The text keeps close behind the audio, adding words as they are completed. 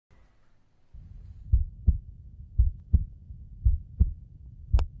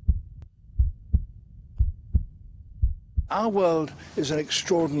Our world is an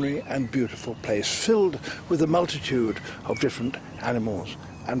extraordinary and beautiful place, filled with a multitude of different animals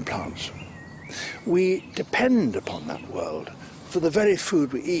and plants. We depend upon that world for the very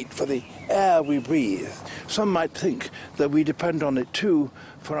food we eat, for the air we breathe. Some might think that we depend on it too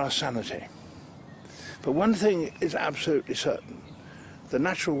for our sanity. But one thing is absolutely certain. The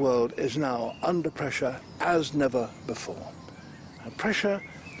natural world is now under pressure as never before. A pressure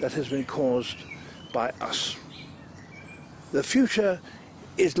that has been caused by us. The future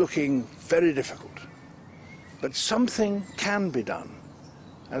is looking very difficult, but something can be done,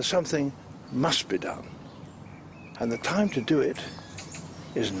 and something must be done. And the time to do it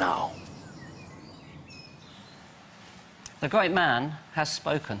is now. The great man has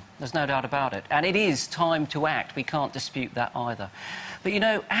spoken, there's no doubt about it. And it is time to act, we can't dispute that either. But you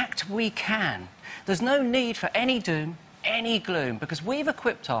know, act we can. There's no need for any doom, any gloom, because we've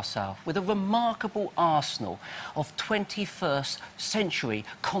equipped ourselves with a remarkable arsenal of 21st century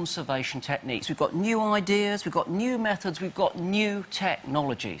conservation techniques. We've got new ideas, we've got new methods, we've got new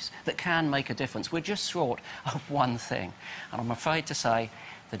technologies that can make a difference. We're just short of one thing, and I'm afraid to say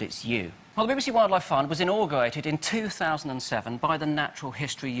that it's you. Well, the BBC Wildlife Fund was inaugurated in 2007 by the Natural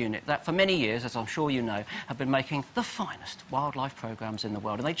History Unit that for many years, as I'm sure you know, have been making the finest wildlife programmes in the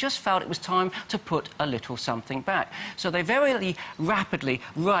world, and they just felt it was time to put a little something back. So they very rapidly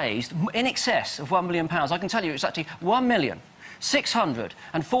raised in excess of £1 million. I can tell you it's actually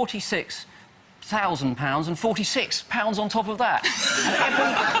 £1,646,000 and £46 on top of that. And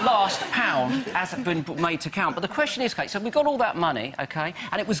every last pound has been made to count. But the question is, Kate, so we got all that money, OK,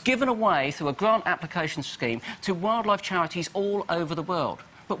 and it was given away through a grant application scheme to wildlife charities all over the world.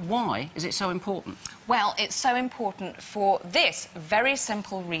 But why is it so important? Well, it's so important for this very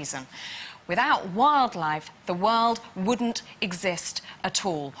simple reason. Without wildlife, the world wouldn't exist at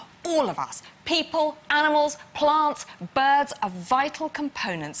all. All of us, people, animals, plants, birds, are vital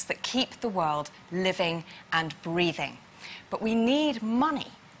components that keep the world living and breathing. But we need money.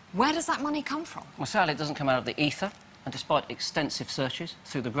 Where does that money come from? Well, sadly, it doesn't come out of the ether. And despite extensive searches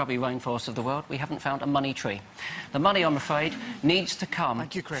through the grubby rainforests of the world, we haven't found a money tree. The money, I'm afraid, needs to come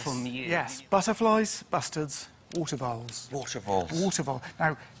Thank you, Chris. from you. Yes, butterflies, bustards, water voles. Water voles. Water vole.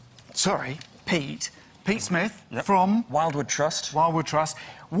 Now, sorry, Pete Smith from Wildwood Trust. Wildwood Trust.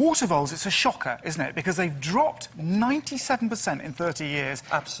 Water voles, it's a shocker, isn't it? Because they've dropped 97% in 30 years.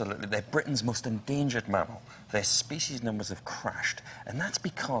 Absolutely. They're Britain's most endangered mammal. Their species numbers have crashed, and that's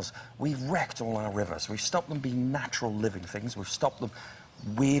because we've wrecked all our rivers. We've stopped them being natural living things. We've stopped them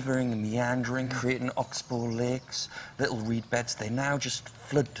wavering and meandering, creating oxbow lakes, little reed beds. They're now just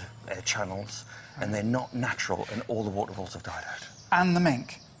flood channels, and they're not natural, and all the water voles have died out. And the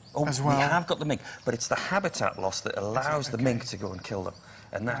mink. As well. We have got the mink, but it's the habitat loss that allows the mink to go and kill them,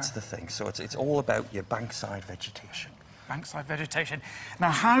 and that's the thing. So it's all about your bankside vegetation. Bankside vegetation.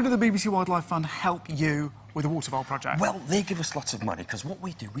 Now, how do the BBC Wildlife Fund help you with the water vole project? Well, they give us lots of money, because what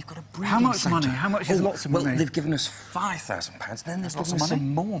we do, we've got a breeding How much centre. money? How much is lots of money? Well, they've given us £5,000, then they've given us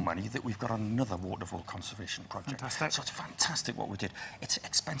some more money that we've got on another water vole conservation project. Fantastic. So it's fantastic what we did. It's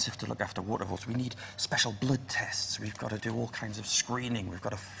expensive to look after water voles. We need special blood tests. We've got to do all kinds of screening. We've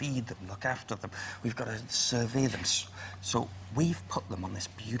got to feed them, look after them. We've got to survey them. So we've put them on this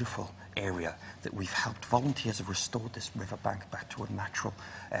beautiful area that we've helped. Volunteers have restored this riverbank back to a natural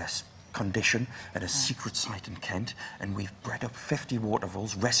condition at a secret site in Kent, and we've bred up 50 water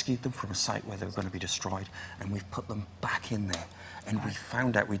voles, rescued them from a site where they were going to be destroyed, and we've put them back in there. And we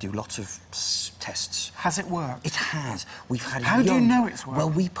found out we do lots of tests. Has it worked? It has. We've had How do you know it's worked? Well,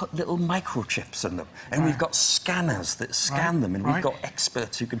 we put little microchips in them, and we've got scanners that scan them, and we've got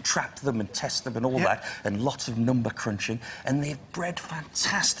experts who can trap them and test them and all that, and lots of number crunching, and they've bred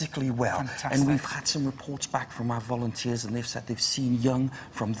fantastically well. Fantastic. And we've had some reports back from our volunteers, and they've said they've seen young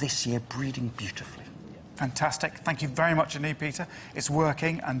from this year breeding beautifully. Fantastic. Thank you very much indeed, Peter. It's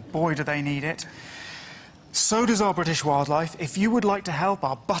working, and boy, do they need it. So does our British wildlife. If you would like to help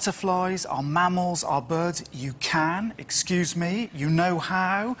our butterflies, our mammals, our birds, you can. Excuse me, you know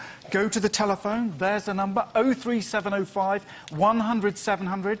how. Go to the telephone, there's the number, 03705 100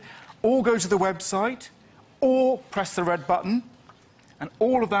 700, or go to the website, or press the red button, and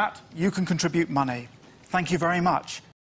all of that, you can contribute money. Thank you very much.